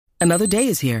Another day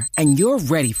is here, and you're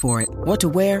ready for it. What to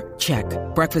wear? Check.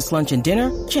 Breakfast, lunch, and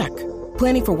dinner? Check.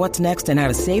 Planning for what's next and how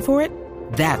to save for it?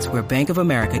 That's where Bank of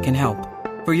America can help.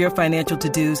 For your financial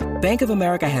to-dos, Bank of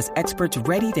America has experts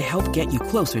ready to help get you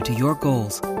closer to your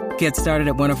goals. Get started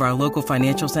at one of our local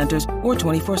financial centers or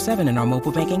 24/7 in our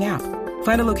mobile banking app.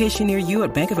 Find a location near you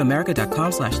at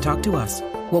bankofamerica.com/talktous.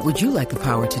 What would you like the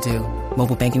power to do?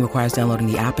 Mobile banking requires downloading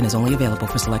the app and is only available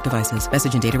for select devices.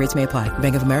 Message and data rates may apply.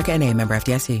 Bank of America N.A., member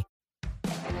FDIC.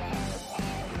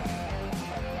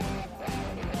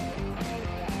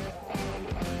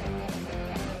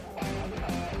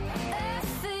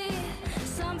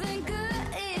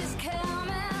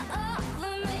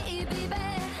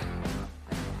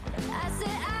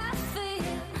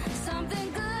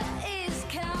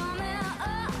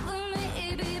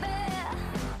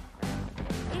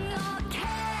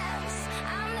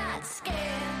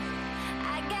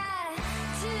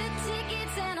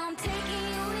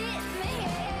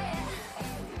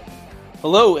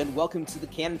 Hello and welcome to the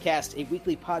Cannon Cast, a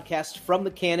weekly podcast from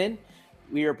the Cannon.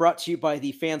 We are brought to you by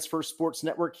the Fans First Sports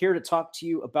Network, here to talk to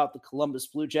you about the Columbus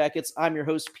Blue Jackets. I'm your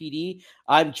host, PD.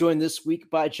 I'm joined this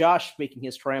week by Josh, making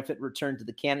his triumphant return to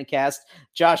the Cannon Cast.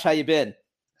 Josh, how you been?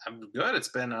 I'm good. It's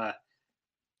been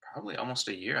probably almost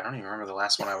a year. I don't even remember the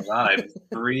last one I was on. I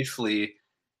briefly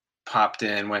popped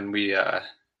in when we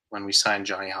signed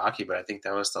Johnny Hockey, but I think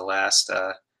that was the last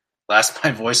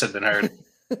my voice had been heard.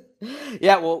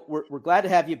 Yeah, well, we're glad to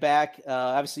have you back.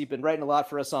 Obviously, you've been writing a lot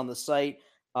for us on the site.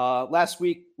 Last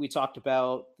week, we talked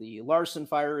about the Larson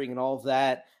firing and all of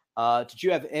that. Did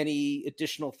you have any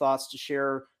additional thoughts to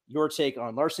share? Your take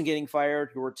on Larson getting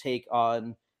fired, your take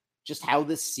on just how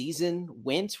this season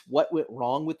went, what went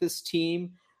wrong with this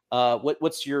team?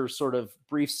 What's your sort of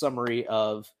brief summary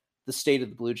of the state of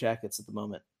the Blue Jackets at the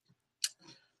moment?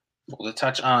 Well, to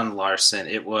touch on Larson,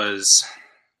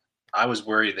 I was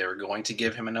worried they were going to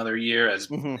give him another year as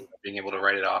being able to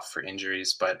write it off for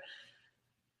injuries, but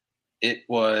it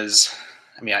was,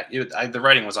 the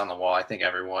writing was on the wall. I think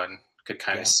everyone could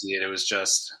kind of see it. It was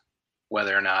just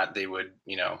whether or not they would,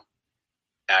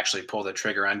 actually pull the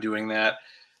trigger on doing that.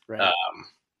 Right.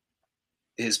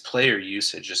 His player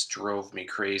usage just drove me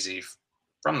crazy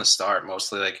from the start,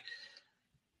 mostly. Like,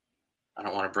 I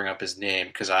don't want to bring up his name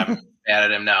because I'm mad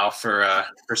at him now for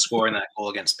scoring that goal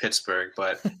against Pittsburgh,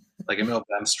 but like Emil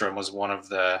Bemstrom was one of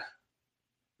the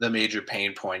major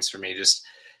pain points for me, just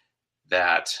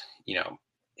that,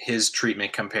 his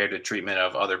treatment compared to treatment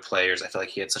of other players. I feel like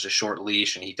he had such a short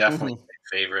leash and he definitely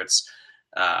made favorites.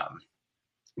 But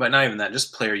not even that,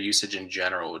 just player usage in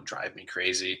general would drive me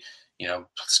crazy,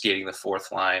 skating the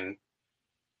fourth line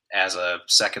as a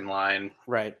second line.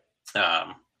 Right.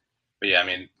 But yeah,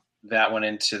 that went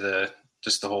into the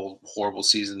whole horrible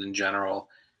season in general.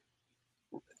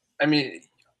 The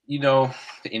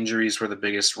injuries were the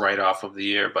biggest write-off of the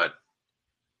year, but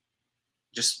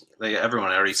just like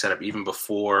everyone already set up, even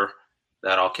before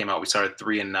that all came out, we started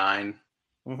 3-9.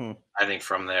 I think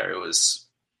from there it was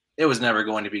never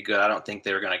going to be good. I don't think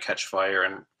they were going to catch fire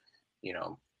and,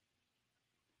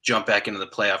 jump back into the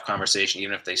playoff conversation,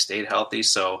 even if they stayed healthy.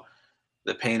 So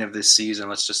the pain of this season,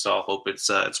 let's just all hope it's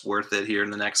worth it here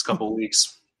in the next couple of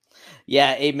weeks.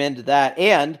 Yeah, amen to that.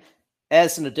 And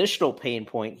as an additional pain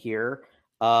point here,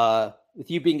 with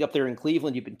you being up there in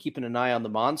Cleveland, you've been keeping an eye on the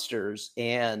Monsters,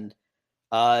 and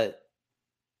did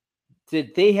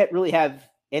they really have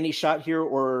any shot here,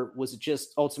 or was it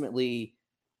just ultimately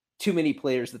too many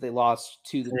players that they lost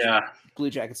to the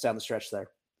Blue Jackets down the stretch there?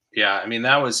 Yeah,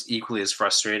 that was equally as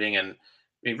frustrating, and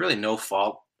really no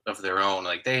fault of their own.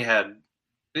 Like they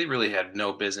really had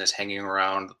no business hanging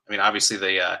around. Obviously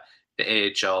the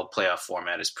AHL playoff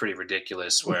format is pretty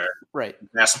ridiculous, where right, the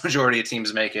vast majority of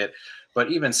teams make it. But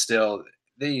even still,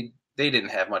 they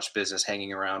didn't have much business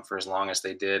hanging around for as long as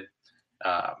they did.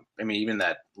 Even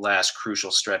that last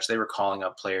crucial stretch, they were calling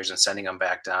up players and sending them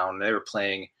back down. They were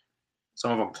playing,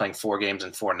 some of them playing 4 games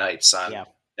in 4 nights on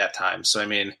that time. So,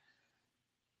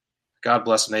 God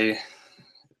bless them.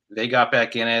 They got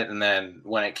back in it, and then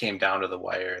when it came down to the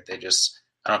wire, I don't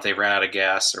know if they ran out of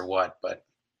gas or what, but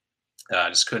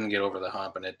just couldn't get over the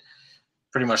hump. And it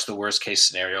pretty much the worst case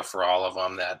scenario for all of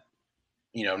them, that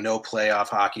no playoff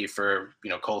hockey for,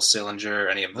 Cole Sillinger,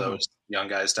 any of those young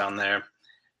guys down there.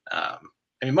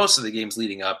 Most of the games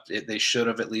leading up, they should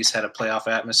have at least had a playoff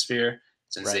atmosphere,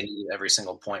 since they needed every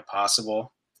single point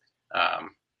possible. But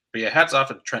yeah, hats off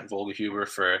to Trent Volgehuber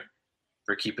for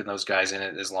keeping those guys in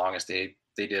it as long as they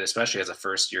did, especially as a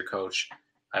first-year coach.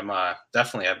 I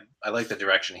like the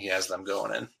direction he has them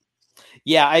going in.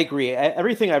 Yeah, I agree.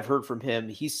 Everything I've heard from him,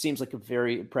 he seems like a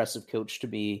very impressive coach to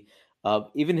me.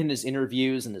 Even in his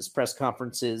interviews and his press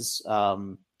conferences,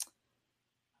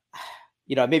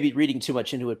 maybe reading too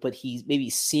much into it, but he maybe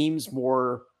seems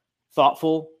more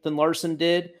thoughtful than Larson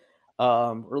did,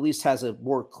 or at least has a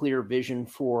more clear vision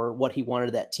for what he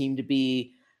wanted that team to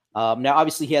be. Now,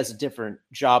 obviously, he has a different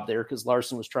job there because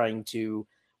Larson was trying to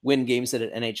win games at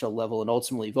an NHL level, and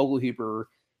ultimately Vogelhuber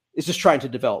is just trying to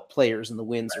develop players, and the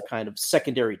wins are kind of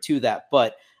secondary to that.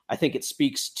 But I think it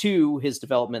speaks to his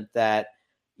development that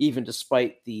even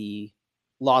despite the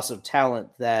loss of talent,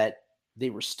 that they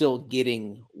were still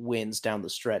getting wins down the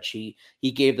stretch. He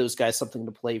gave those guys something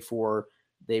to play for.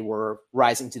 They were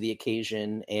rising to the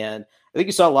occasion, and I think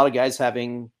you saw a lot of guys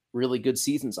having really good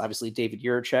seasons. Obviously, David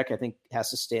Jiricek, I think, has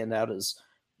to stand out as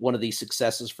one of the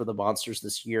successes for the Monsters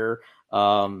this year.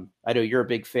 I know you're a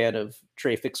big fan of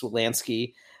Trey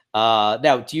Fix-Wolansky.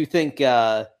 Now, do you think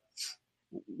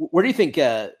where do you think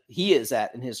he is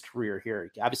at in his career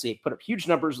here? Obviously, he put up huge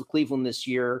numbers with Cleveland this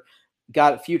year,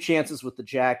 got a few chances with the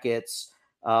Jackets.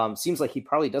 Seems like he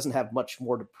probably doesn't have much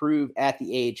more to prove at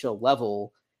the AHL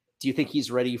level. Do you think he's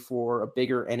ready for a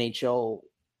bigger NHL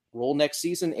role next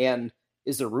season? And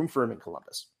is there room for him in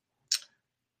Columbus?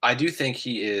 I do think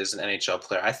he is an NHL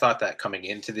player. I thought that coming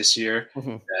into this year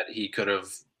that he could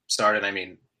have started. I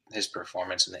mean, his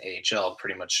performance in the AHL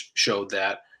pretty much showed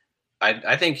that.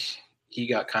 I think he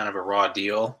got kind of a raw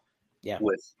deal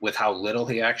with how little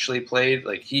he actually played.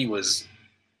 Like, he was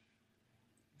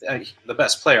the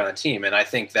best player on the team, and I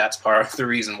think that's part of the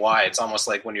reason why. It's almost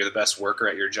like when you're the best worker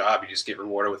at your job, you just get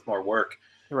rewarded with more work.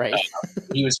 Right.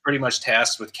 He was pretty much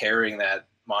tasked with carrying that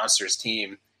Monsters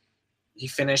team. I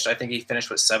think he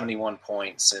finished with 71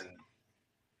 points in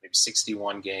maybe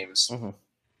 61 games.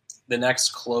 The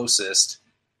next closest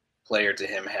player to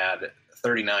him had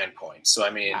 39 points. So, I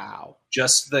mean,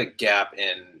 just the gap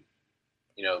in,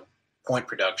 point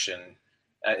production,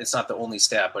 it's not the only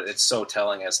stat, but it's so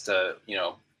telling as to,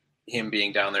 him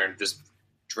being down there and just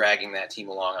dragging that team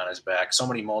along on his back. So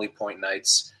many multi-point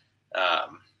nights.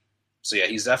 So, yeah,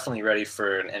 he's definitely ready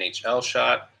for an NHL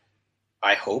shot.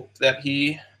 I hope that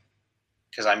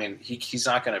because, I mean, he's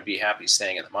not going to be happy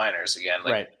staying in the minors again.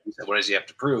 Like, what does he have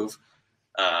to prove?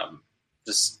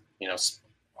 Just,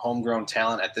 homegrown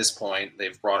talent at this point.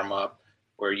 They've brought him up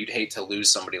where you'd hate to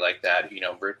lose somebody like that,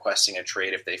 requesting a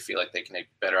trade if they feel like they can make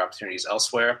better opportunities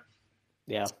elsewhere.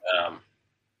 Yeah.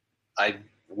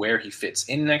 Where he fits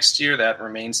in next year, that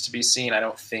remains to be seen. I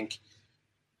don't think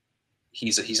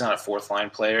he's not a fourth line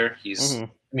player. He's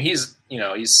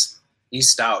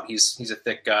stout. He's a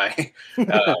thick guy.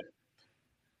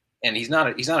 And he's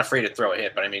not afraid to throw a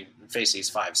hit, but I mean, face,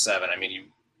 he's 5'7". I mean,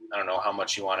 I don't know how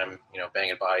much you want him,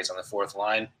 banging bodies on the fourth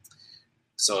line.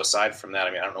 So aside from that,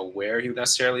 I mean, I don't know where he would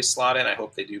necessarily slot in. I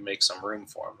hope they do make some room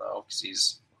for him though,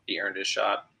 because he earned his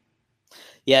shot.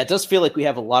 Yeah, it does feel like we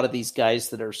have a lot of these guys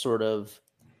that are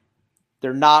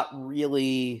they're not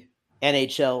really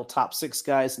NHL top six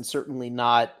guys, and certainly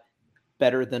not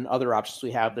better than other options we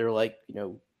have. They're like,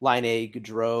 Laine,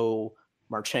 Gaudreau,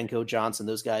 Marchenko, Johnson,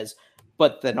 those guys.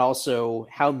 But then also,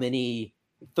 how many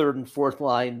third and fourth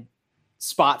line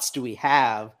spots do we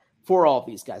have for all of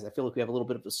these guys? I feel like we have a little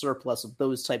bit of a surplus of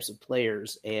those types of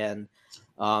players. And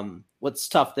what's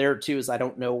tough there, too, is I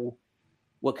don't know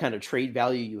what kind of trade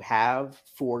value you have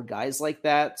for guys like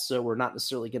that. So we're not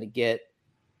necessarily going to get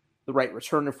the right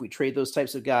return if we trade those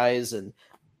types of guys.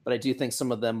 But I do think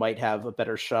some of them might have a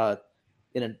better shot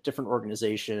in a different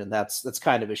organization. And that's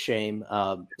kind of a shame,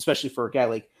 especially for a guy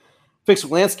like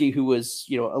Fix-Wolansky, who was,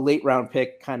 a late round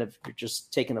pick, kind of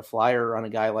just taking a flyer on a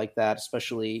guy like that,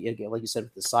 especially, again, like you said,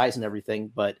 with the size and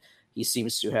everything. But he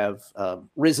seems to have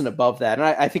risen above that. And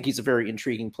I think he's a very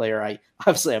intriguing player.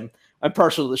 I'm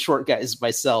partial to the short guys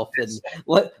myself, and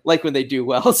like when they do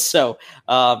well. So,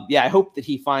 I hope that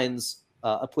he finds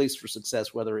a place for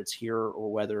success, whether it's here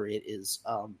or whether it is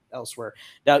elsewhere.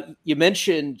 Now, you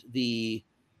mentioned the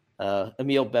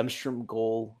Emil Bemstrom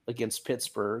goal against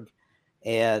Pittsburgh,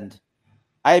 and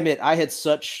I admit I had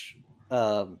such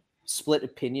split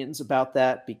opinions about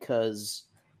that because,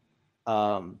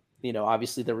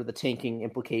 obviously there were the tanking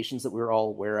implications that we were all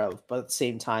aware of, but at the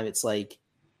same time, it's like,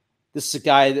 this is a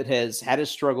guy that has had his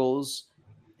struggles,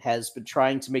 has been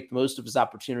trying to make the most of his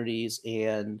opportunities.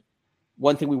 And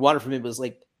one thing we wanted from him was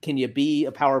like, can you be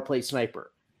a power play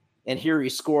sniper? And here he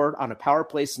scored on a power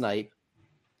play snipe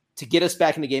to get us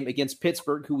back in the game against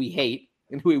Pittsburgh, who we hate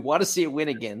and who we want to see a win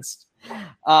against.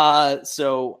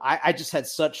 So I just had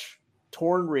such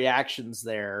torn reactions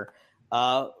there.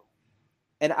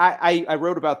 And I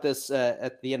wrote about this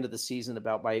at the end of the season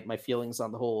about my feelings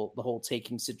on the whole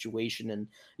tanking situation, and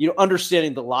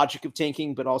understanding the logic of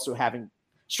tanking, but also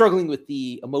struggling with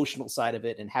the emotional side of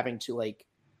it and having to like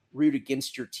root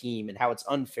against your team and how it's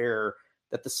unfair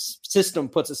that the system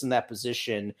puts us in that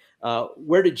position.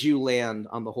 Where did you land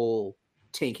on the whole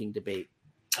tanking debate?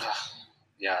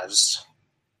 Yeah, just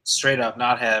straight up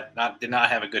did not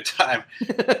have a good time.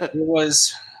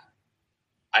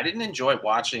 I didn't enjoy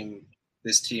watching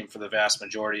this team for the vast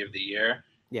majority of the year.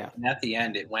 Yeah. And at the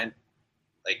end, it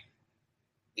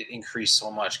increased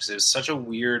so much because it was such a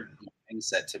weird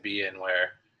mindset to be in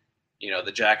where,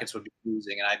 the Jackets would be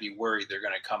losing and I'd be worried they're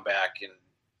going to come back and,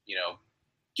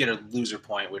 get a loser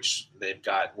point, which they've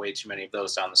got way too many of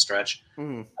those down the stretch.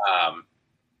 Mm.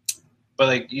 But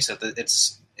like you said,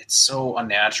 it's so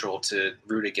unnatural to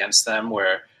root against them,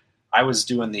 where I was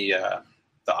doing the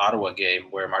Ottawa game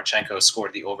where Marchenko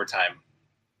scored the overtime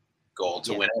goal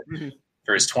to win it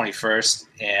for his 21st.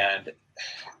 And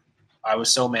I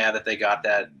was so mad that they got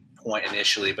that point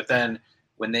initially. But then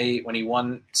when he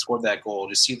scored that goal,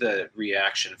 to see the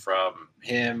reaction from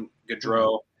him,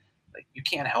 Gaudreau, like you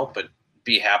can't help but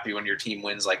be happy when your team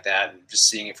wins like that, and just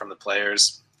seeing it from the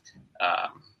players.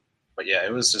 But yeah,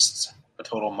 it was just a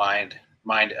total mind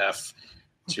F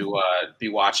to be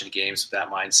watching games with that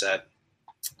mindset.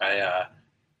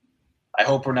 I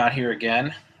hope we're not here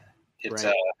again.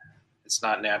 It's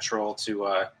not natural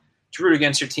to root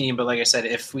against your team, but like I said,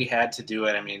 if we had to do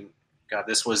it, I mean, God,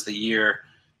 this was the year.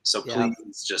 So please,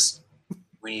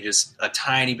 we need just a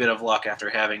tiny bit of luck after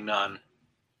having none.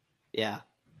 Yeah.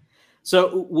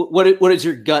 So what does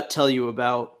your gut tell you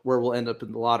about where we'll end up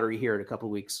in the lottery here in a couple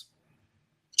of weeks?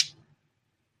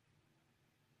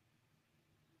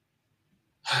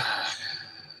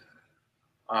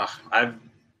 I've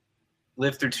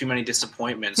lived through too many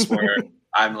disappointments where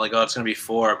I'm like, oh, it's going to be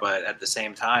 4, but at the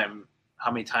same time,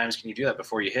 how many times can you do that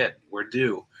before you hit? We're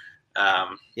due.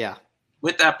 Yeah.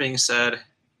 With that being said,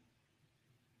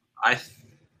 I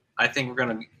think we're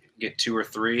going to get 2 or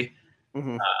 3.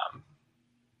 Mm-hmm.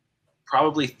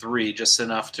 Probably 3, just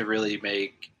enough to really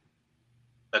make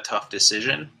a tough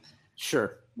decision.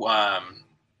 Sure. 1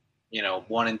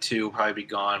 and 2 will probably be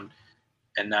gone.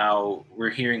 And now we're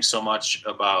hearing so much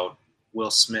about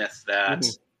Will Smith that,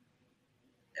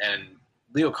 and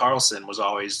Leo Carlson was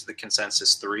always the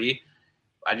consensus 3.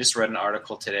 I just read an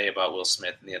article today about Will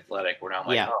Smith in The Athletic where I'm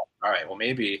like, oh, all right, well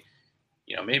maybe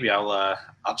I'll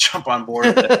jump on board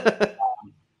with it.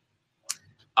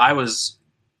 I was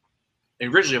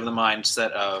originally of the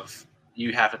mindset of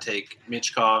you have to take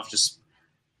Michkov just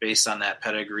based on that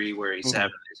pedigree where he's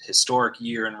having a historic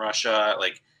year in Russia.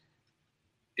 Like,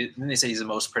 then they say he's the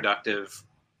most productive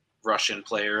Russian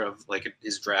player of like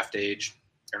his draft age,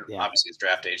 or obviously his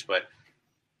draft age, but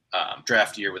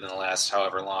draft year within the last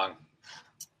however long.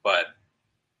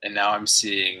 And now I'm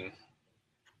seeing,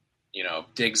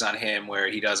 digs on him where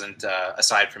he doesn't,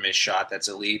 aside from his shot that's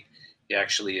elite, he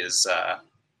actually is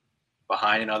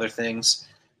behind in other things.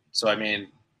 So, I mean,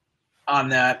 on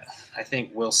that, I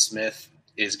think Will Smith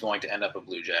is going to end up a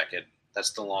Blue Jacket.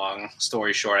 That's the long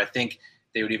story short. I think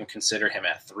they would even consider him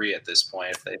at 3 at this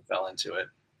point if they fell into it.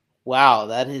 Wow,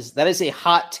 that is a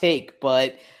hot take,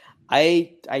 but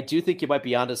I do think you might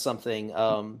be onto something.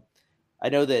 I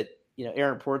know that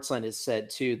Aaron Portzline has said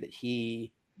too that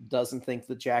he doesn't think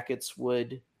the Jackets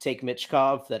would take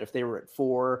Michkov. That if they were at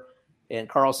 4 and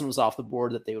Carlson was off the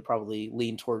board, that they would probably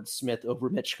lean towards Smith over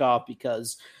Michkov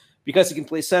because he can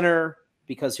play center,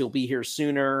 because he'll be here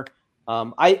sooner.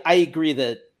 I agree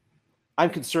that I'm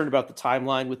concerned about the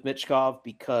timeline with Michkov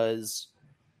because,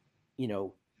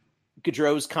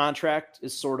 Gaudreau's contract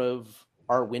is sort of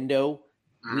our window.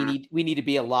 We need to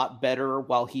be a lot better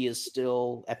while he is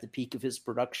still at the peak of his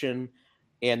production.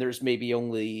 And there's maybe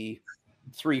only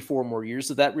 3-4 more years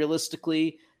of that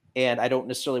realistically. And I don't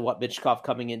necessarily want Michkov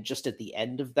coming in just at the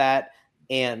end of that.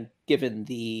 And given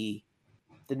the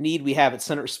need we have at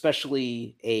center,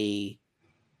 especially a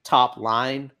top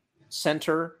line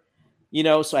center,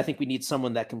 so I think we need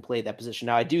someone that can play that position.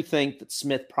 Now, I do think that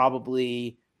Smith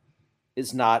probably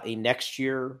is not a next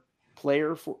year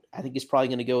player. I think he's probably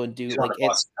going to go and do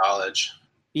college.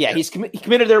 Yeah, he's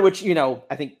committed there, which,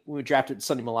 I think when we drafted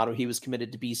Sonny Milano, he was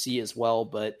committed to BC as well,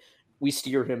 but we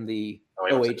steered him the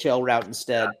OHL route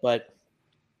instead. Yeah. But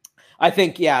I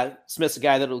think, Smith's a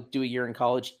guy that'll do a year in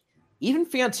college. Even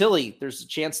Fantilli, there's a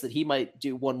chance that he might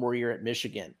do 1 more year at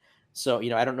Michigan. So,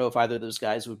 I don't know if either of those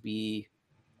guys would be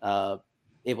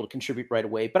able to contribute right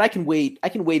away, but I can wait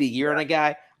a year on a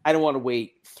guy. I don't want to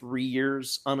wait 3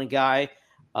 years on a guy.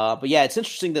 But it's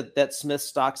interesting that Smith's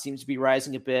stock seems to be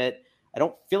rising a bit. I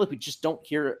don't feel like we just don't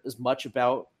hear as much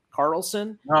about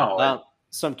Carlson. No.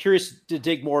 So I'm curious to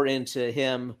dig more into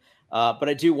him. But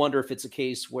I do wonder if it's a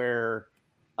case where,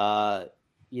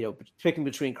 picking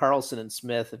between Carlson and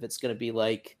Smith, if it's going to be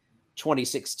like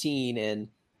 2016 and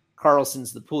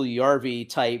Carlson's the Pugliarvi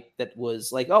type that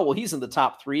was like, oh, well, he's in the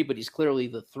top 3, but he's clearly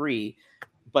the 3.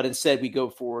 But instead we go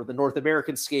for the North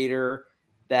American skater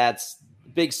that's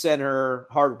big center,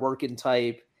 hard working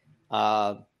type.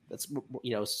 That's,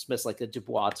 Smith's like a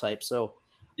Dubois type. So,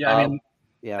 yeah, I mean,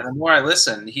 yeah. And the more I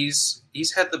listen, he's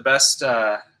had the best,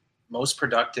 most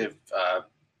productive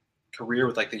career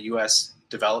with like the U.S.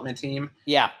 development team.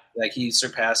 Yeah. Like he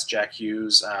surpassed Jack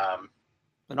Hughes.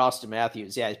 And Austin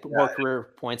Matthews. Yeah. He's put more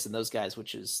career points than those guys,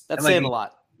 that's saying a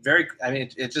lot.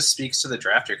 It just speaks to the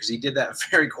drafter because he did that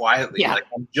very quietly. Yeah. Like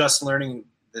I'm just learning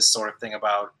this sort of thing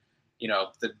about,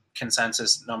 the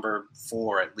consensus number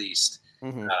 4 at least.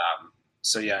 Mm-hmm.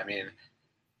 So yeah, I mean,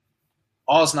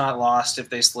 all's not lost if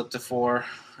they slip to 4.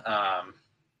 We're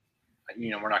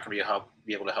not going to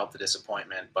be able to help the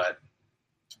disappointment, but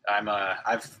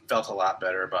I've felt a lot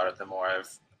better about it the more I've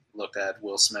looked at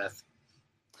Will Smith.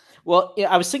 Well,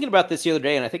 I was thinking about this the other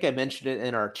day, and I think I mentioned it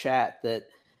in our chat that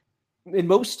in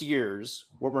most years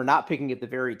where we're not picking at the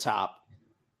very top,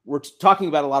 we're talking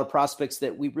about a lot of prospects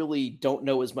that we really don't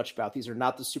know as much about. These are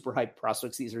not the super hyped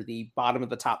prospects. These are the bottom of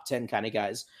the top 10 kind of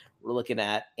guys we're looking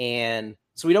at. And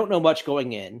so we don't know much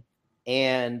going in.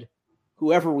 And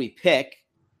whoever we pick,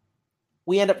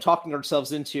 we end up talking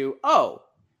ourselves into, oh,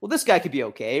 well, this guy could be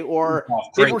okay. Or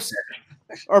maybe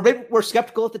we're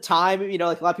skeptical at the time.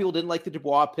 Like a lot of people didn't like the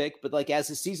Dubois pick, but like as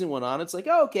the season went on, it's like,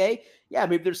 oh, okay, yeah,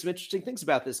 maybe there's some interesting things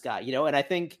about this guy, and I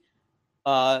think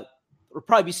there'll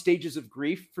probably be stages of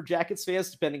grief for Jackets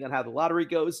fans, depending on how the lottery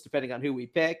goes, depending on who we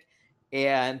pick.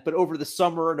 But over the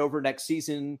summer and over next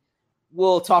season,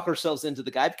 we'll talk ourselves into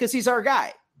the guy because he's our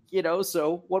guy,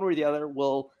 so one way or the other,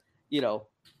 we'll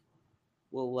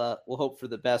hope for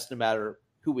the best no matter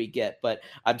who we get. But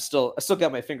I still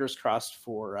got my fingers crossed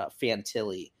for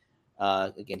Fantilli.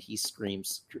 Again, he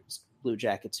screams Blue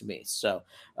Jacket to me. So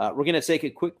we're going to take a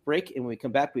quick break, and when we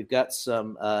come back, we've got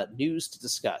some news to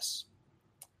discuss.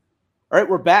 All right,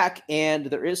 we're back, and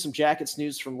there is some Jackets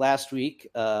news from last week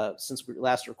since we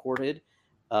last recorded.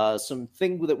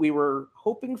 Something that we were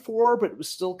hoping for, but it was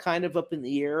still kind of up in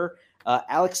the air.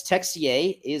 Alex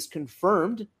Texier is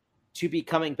confirmed to be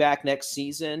coming back next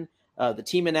season. The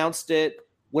team announced it.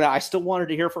 When I still wanted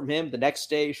to hear from him the next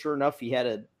day, sure enough, he had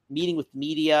a meeting with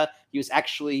media. He was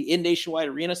actually in Nationwide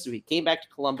Arena, so he came back to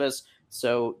Columbus.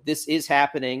 So this is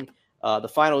happening. The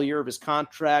final year of his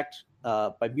contract,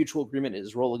 by mutual agreement,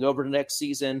 is rolling over to next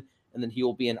season, and then he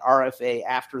will be an RFA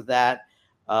after that.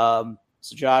 So,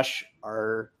 Josh,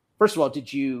 first of all,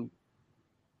 did you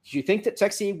think that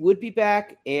Texier would be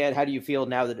back, and how do you feel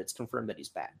now that it's confirmed that he's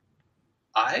back?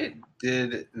 I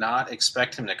did not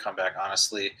expect him to come back,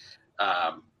 honestly.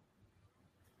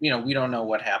 We don't know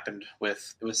what happened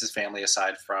with his family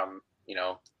aside from,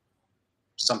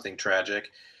 something tragic.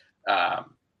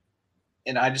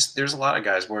 And there's a lot of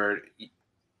guys where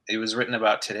it was written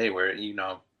about today where,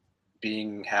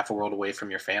 being half a world away from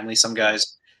your family, some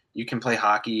guys, you can play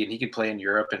hockey and he could play in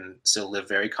Europe and still live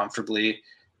very comfortably.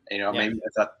 Maybe I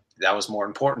thought that was more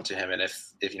important to him. And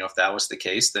if that was the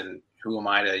case, then who am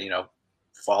I to,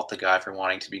 fault the guy for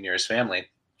wanting to be near his family?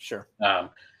 Sure.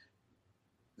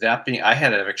 That being,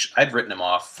 I'd written him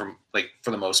off for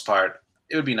the most part.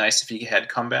 It would be nice if he had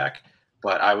come back,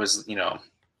 but I was,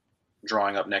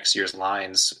 drawing up next year's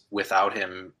lines without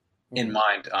him in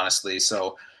mind, honestly.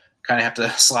 So kind of have to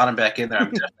slot him back in there.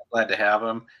 I'm definitely glad to have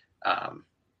him.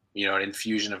 An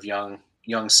infusion of young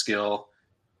skill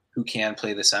who can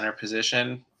play the center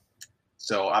position.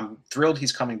 So I'm thrilled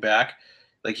he's coming back.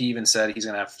 Like he even said, he's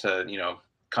going to have to,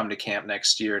 come to camp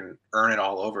next year and earn it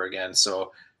all over again.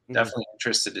 So definitely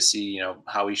interested to see,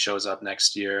 how he shows up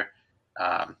next year.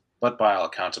 But by all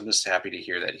accounts, I'm just happy to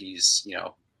hear that he's,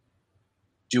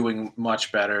 doing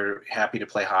much better, happy to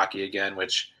play hockey again,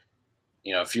 which,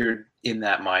 if you're in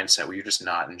that mindset where you're just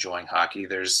not enjoying hockey,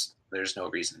 there's no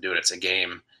reason to do it. It's a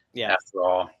game. Yeah. After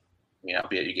all,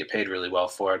 be it you get paid really well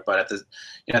for it. But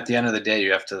at the end of the day,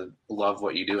 you have to love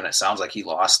what you do. And it sounds like he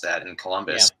lost that in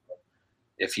Columbus.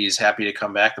 Yeah. If he's happy to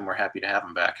come back, then we're happy to have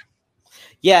him back.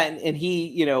 Yeah. And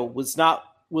he, was not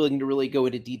willing to really go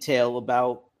into detail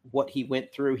about what he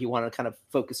went through. He wanted to kind of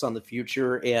focus on the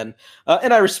future. And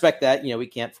I respect that. We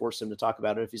can't force him to talk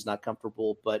about it if he's not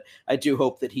comfortable, but I do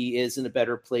hope that he is in a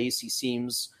better place. He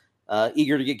seems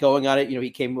eager to get going on it. He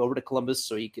came over to Columbus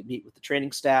so he could meet with the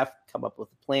training staff, come up with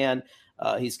a plan.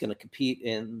 He's going to compete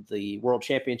in the World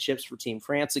Championships for Team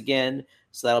France again.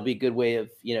 So that'll be a good way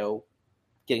of,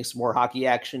 getting some more hockey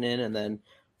action in and then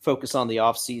focus on the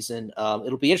off season.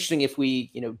 It'll be interesting if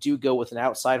we, do go with an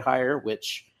outside hire,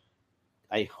 which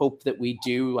I hope that we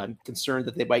do. I'm concerned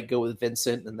that they might go with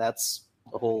Vincent, and that's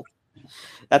a whole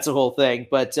thing.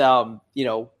 But,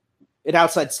 an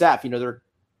outside staff,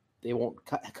 they won't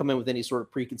come in with any sort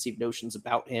of preconceived notions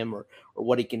about him or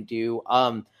what he can do.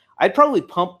 I'd probably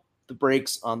pump the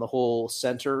brakes on the whole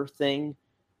center thing,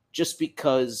 just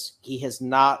because he has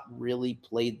not really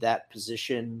played that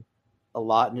position a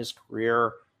lot in his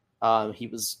career. He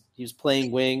was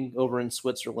playing wing over in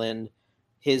Switzerland.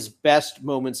 His best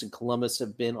moments in Columbus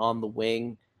have been on the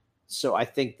wing. So I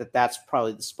think that's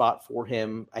probably the spot for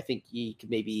him. I think he could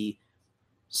maybe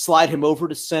slide him over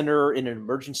to center in an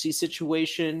emergency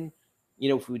situation.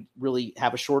 If we really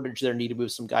have a shortage there, need to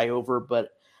move some guy over.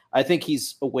 But I think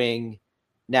he's a wing.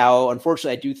 Now,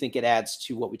 unfortunately, I do think it adds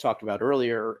to what we talked about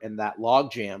earlier and that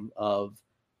logjam of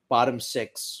bottom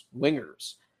six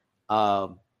wingers.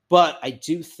 But I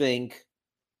do think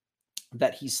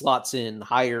that he slots in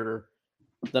higher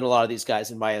than a lot of these guys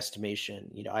in my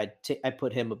estimation. I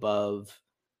put him above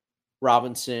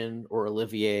Robinson or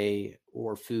Olivier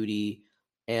or Foodie.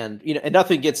 And, and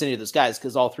nothing against any of those guys,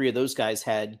 because all three of those guys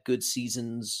had good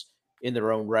seasons in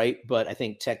their own right. But I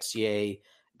think Texier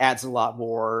adds a lot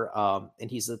more. And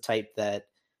he's the type that,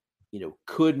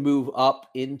 could move up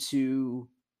into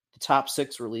the top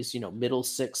six, or at least, middle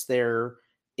six there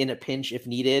in a pinch if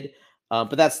needed.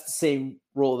 But that's the same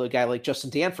role that a guy like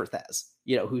Justin Danforth has,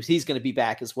 he's going to be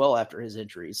back as well after his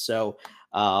injuries. So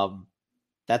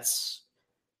it's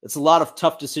a lot of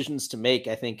tough decisions to make,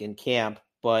 I think, in camp.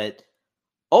 But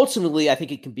ultimately, I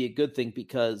think it can be a good thing,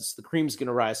 because the cream's going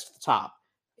to rise to the top.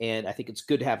 And I think it's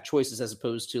good to have choices, as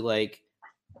opposed to like,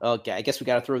 okay, I guess we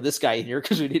got to throw this guy in here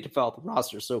because we need to fill out the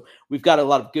roster. So we've got a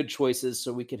lot of good choices,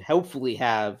 so we can hopefully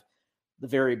have the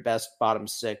very best bottom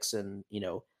six. And,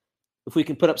 if we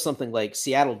can put up something like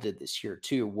Seattle did this year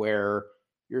too, where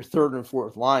your third and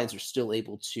fourth lines are still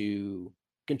able to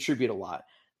contribute a lot.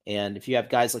 And if you have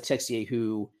guys like Texier,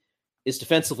 who is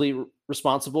defensively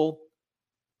responsible,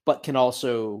 but can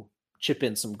also chip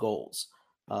in some goals.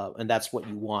 And that's what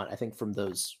you want, I think, from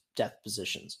those depth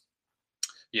positions.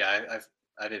 Yeah,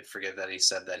 I did forget that he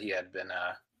said that he had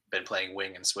been playing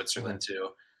wing in Switzerland too.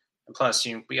 And plus,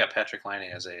 we got Patrick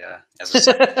Laine as a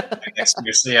next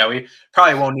year, so yeah, we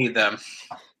probably won't need them.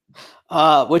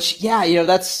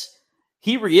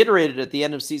 He reiterated at the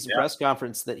end of season press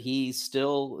conference that he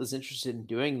still is interested in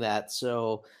doing that.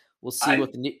 So we'll see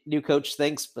what the new coach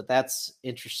thinks, but that's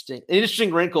interesting. An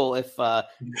interesting wrinkle if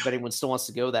anyone still wants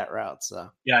to go that route. So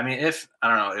yeah, I mean, if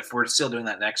we're still doing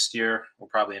that next year, we're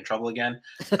probably in trouble again.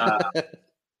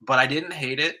 But I didn't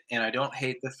hate it, and I don't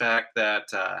hate the fact that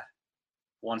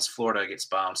once Florida gets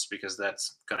bounced, because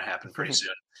that's going to happen pretty soon,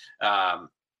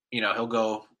 he'll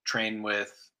go train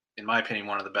with, in my opinion,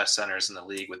 one of the best centers in the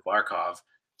league with Barkov.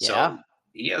 So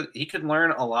he could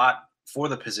learn a lot for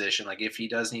the position. Like if he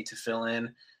does need to fill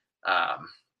in,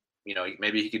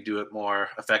 maybe he could do it more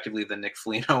effectively than Nick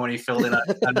Foligno when he filled in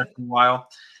for a while.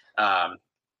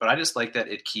 But I just like that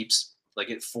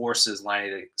it forces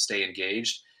Laine to stay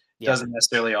engaged. Doesn't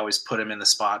necessarily always put him in the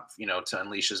spot, to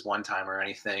unleash his one time or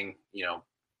anything,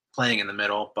 playing in the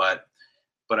middle. But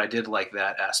I did like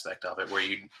that aspect of it, where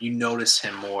you notice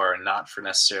him more, and not for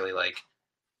necessarily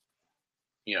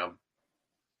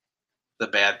the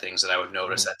bad things that I would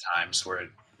notice at times, where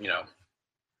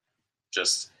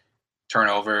just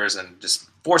turnovers and just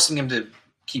forcing him to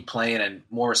keep playing and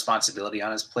more responsibility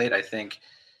on his plate, I think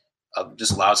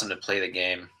just allows him to play the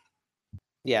game.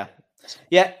 Yeah.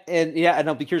 Yeah. And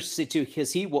I'll be curious to see too,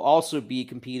 because he will also be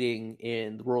competing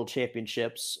in the World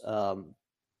Championships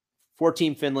for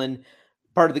Team Finland.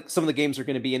 Some of the games are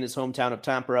going to be in his hometown of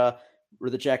Tampere, where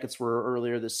the Jackets were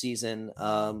earlier this season.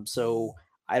 So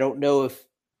I don't know if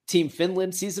Team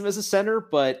Finland sees him as a center,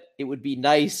 but it would be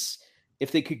nice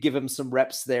if they could give him some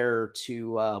reps there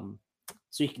to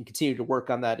so he can continue to work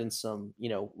on that in some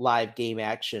live game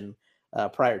action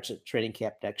prior to training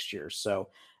camp next year. So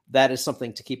that is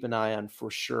something to keep an eye on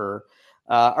for sure.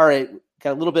 All right,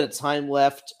 got a little bit of time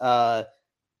left. The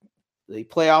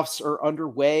playoffs are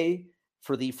underway.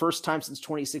 For the first time since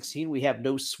 2016, we have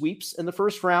no sweeps in the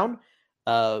first round,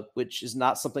 which is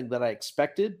not something that I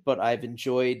expected, but I've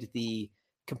enjoyed the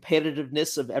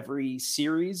competitiveness of every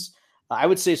series. I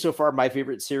would say so far my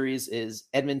favorite series is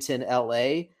Edmonton,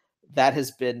 LA. That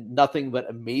has been nothing but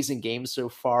amazing games so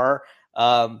far.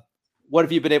 What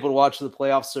have you been able to watch in the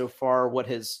playoffs so far? What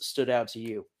has stood out to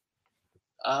you?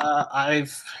 I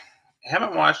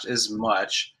haven't watched as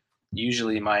much.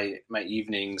 Usually my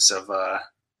evenings of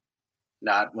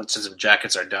not once the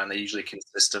Jackets are done, they usually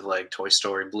consist of like Toy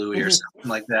Story Bluey or something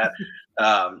like that.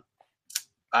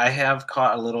 I have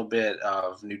caught a little bit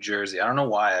of New Jersey. I don't know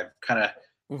why. I've kind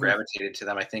of gravitated to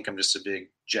them. I think I'm just a big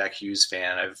Jack Hughes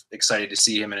fan. I'm excited to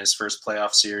see him in his first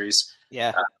playoff series.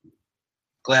 Yeah.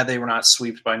 Glad they were not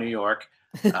swept by New York.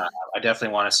 I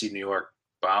definitely want to see New York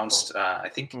bounced. I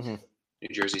think Mm-hmm. New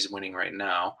Jersey's winning right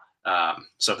now.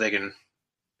 So if they can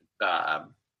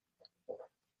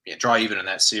draw even in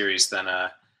that series, then I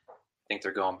think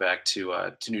they're going back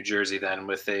to New Jersey then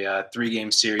with a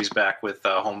 3-game series back with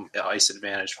home ice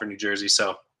advantage for New Jersey.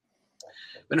 So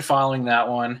been following that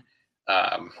one.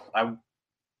 I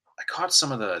caught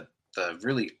some of the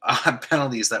really odd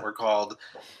penalties that were called.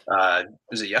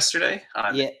 Was it yesterday?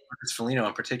 Yeah. Marcus Foligno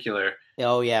in particular.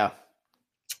 Oh yeah.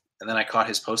 And then I caught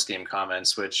his post-game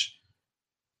comments, which,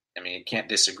 I mean, can't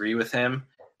disagree with him.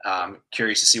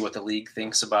 Curious to see what the league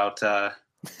thinks about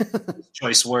his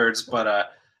choice words, but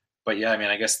yeah, I mean,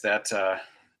 I guess that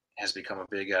has become a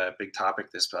big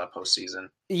topic this postseason.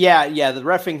 Yeah. The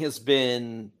reffing has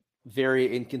been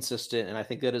very inconsistent, and I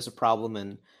think that is a problem.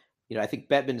 And I think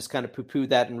Bettman has kind of poo-pooed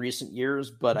that in recent years,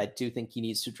 but I do think he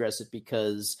needs to address it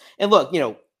because. And look,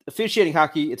 officiating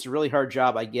hockey, it's a really hard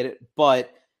job. I get it,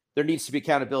 but there needs to be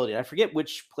accountability. I forget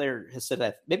which player has said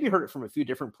that. Maybe heard it from a few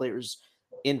different players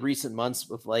in recent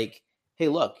months of like, hey,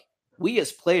 look, we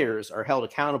as players are held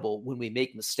accountable when we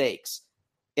make mistakes.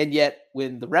 And yet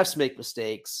when the refs make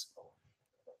mistakes,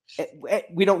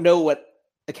 we don't know what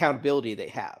accountability they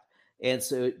have. And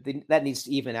so that needs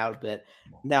to even out a bit.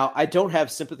 Now, I don't have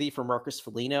sympathy for Marcus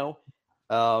Foligno.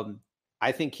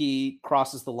 I think he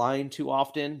crosses the line too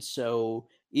often. So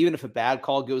even if a bad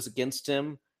call goes against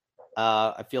him,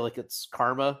 I feel like it's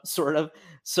karma, sort of.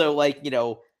 So,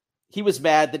 he was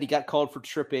mad that he got called for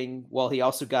tripping while he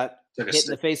also got hit in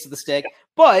the face of the stick.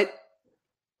 But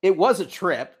it was a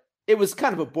trip. It was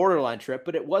kind of a borderline trip,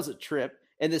 but it was a trip.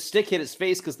 And the stick hit his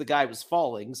face because the guy was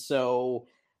falling. So,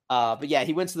 but yeah,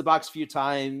 he went to the box a few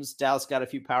times. Dallas got a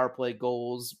few power play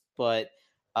goals, but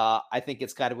I think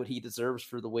it's kind of what he deserves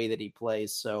for the way that he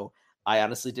plays. So I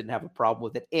honestly didn't have a problem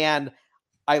with it. And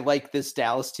I like this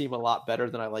Dallas team a lot better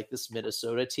than I like this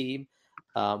Minnesota team.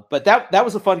 But that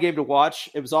was a fun game to watch.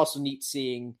 It was also neat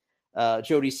seeing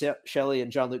Jody Shelley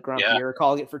and Jean-Luc Grandpierre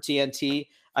calling it for TNT.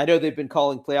 I know they've been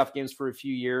calling playoff games for a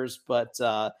few years, but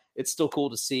it's still cool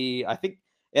to see. I think,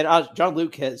 and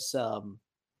Jean-Luc has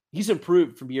he's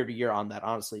improved from year to year on that,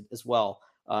 honestly, as well.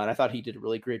 And I thought he did a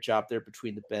really great job there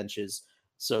between the benches.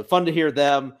 So fun to hear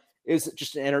them. It was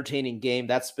just an entertaining game.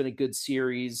 That's been a good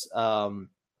series.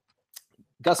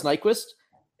 Gus Nyquist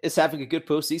is having a good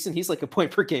postseason. He's like a point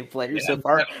per game player so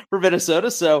far for Minnesota.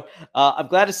 So I'm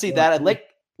glad to see that. I'd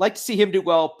like to see him do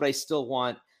well, but I still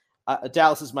want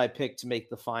Dallas is my pick to make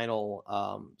the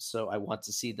final. So I want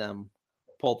to see them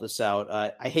pull this out.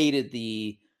 I hated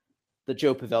the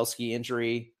Joe Pavelski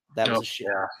injury. That was a shit.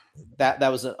 Yeah.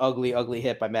 That was an ugly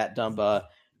hit by Matt Dumba.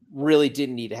 Really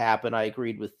didn't need to happen. I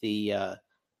agreed with the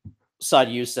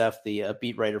Saad Youssef, the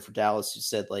beat writer for Dallas, who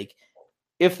said, like,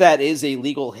 if that is a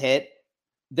legal hit,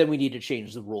 then we need to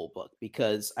change the rule book,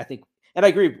 because I think, and I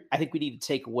agree, I think we need to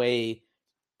take away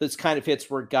those kind of hits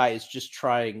where a guy is just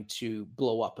trying to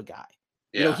blow up a guy.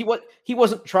 Yeah. He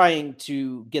wasn't trying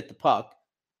to get the puck,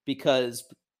 because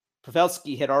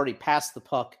Pavelski had already passed the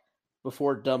puck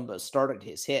before Dumba started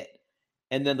his hit.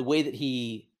 And then the way that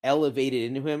he elevated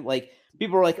into him, like,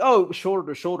 people were like, oh, it was shoulder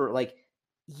to shoulder. Like,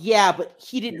 yeah, but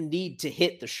he didn't need to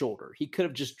hit the shoulder. He could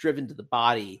have just driven to the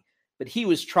body, but he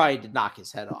was trying to knock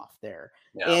his head off there.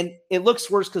 Yeah. And it looks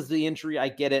worse because of the injury. I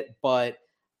get it, but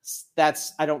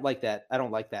I don't like that. I don't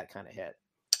like that kind of hit.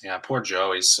 Yeah, poor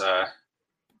Joe. He's had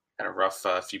a rough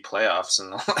few playoffs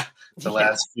in the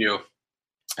last few.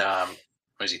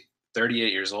 Was he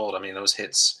 38 years old? I mean, those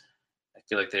hits, I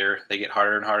feel like they get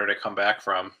harder and harder to come back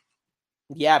from.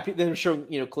 Yeah, they're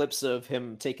showing clips of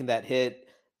him taking that hit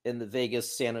in the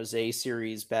Vegas San Jose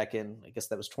series back in, I guess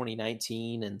that was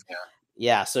 2019, and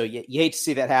yeah, so you hate to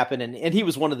see that happen. And he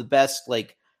was one of the best,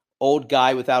 like, old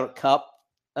guy without a cup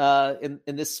in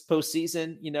this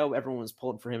postseason. Everyone was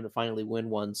pulling for him to finally win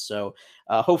one. So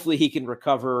hopefully he can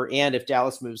recover. And if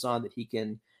Dallas moves on, that he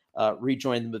can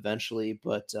rejoin them eventually.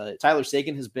 But Tyler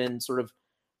Seguin has been sort of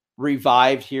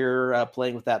revived here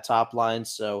playing with that top line.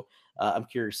 So I'm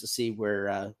curious to see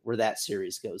where that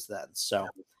series goes then. So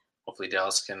hopefully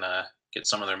Dallas can get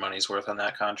some of their money's worth on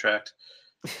that contract.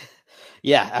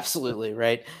 Yeah, absolutely.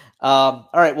 Right. All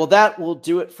right. Well, that will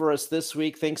do it for us this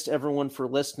week. Thanks to everyone for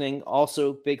listening.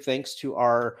 Also, big thanks to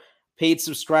our paid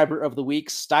subscriber of the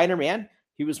week, Steiner Man.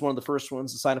 He was one of the first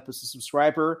ones to sign up as a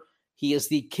subscriber. He is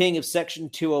the king of Section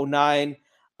 209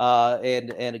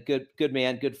 and a good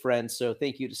man, good friend. So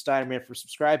thank you to Steiner Man for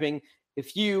subscribing.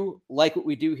 If you like what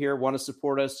we do here, want to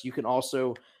support us, you can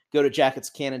also go to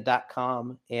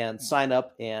jacketscannon.com and sign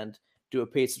up and do a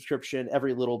paid subscription.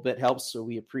 Every little bit helps, so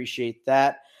we appreciate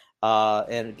that.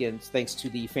 And again, thanks to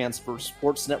the Fans First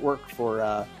Sports Network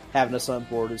for having us on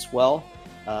board as well.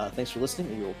 Thanks for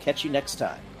listening, and we will catch you next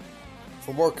time.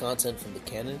 For more content from the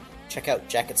Canon, check out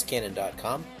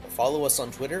jacketscanon.com or follow us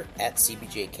on Twitter at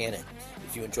CBJCanon.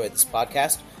 If you enjoyed this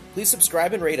podcast, please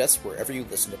subscribe and rate us wherever you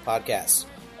listen to podcasts.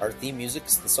 Our theme music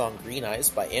is the song Green Eyes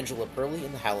by Angela Perley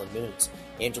and the Howlin' Moons.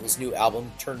 Angela's new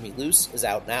album, Turn Me Loose, is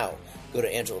out now. Go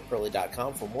to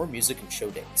angelapurley.com for more music and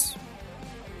show dates.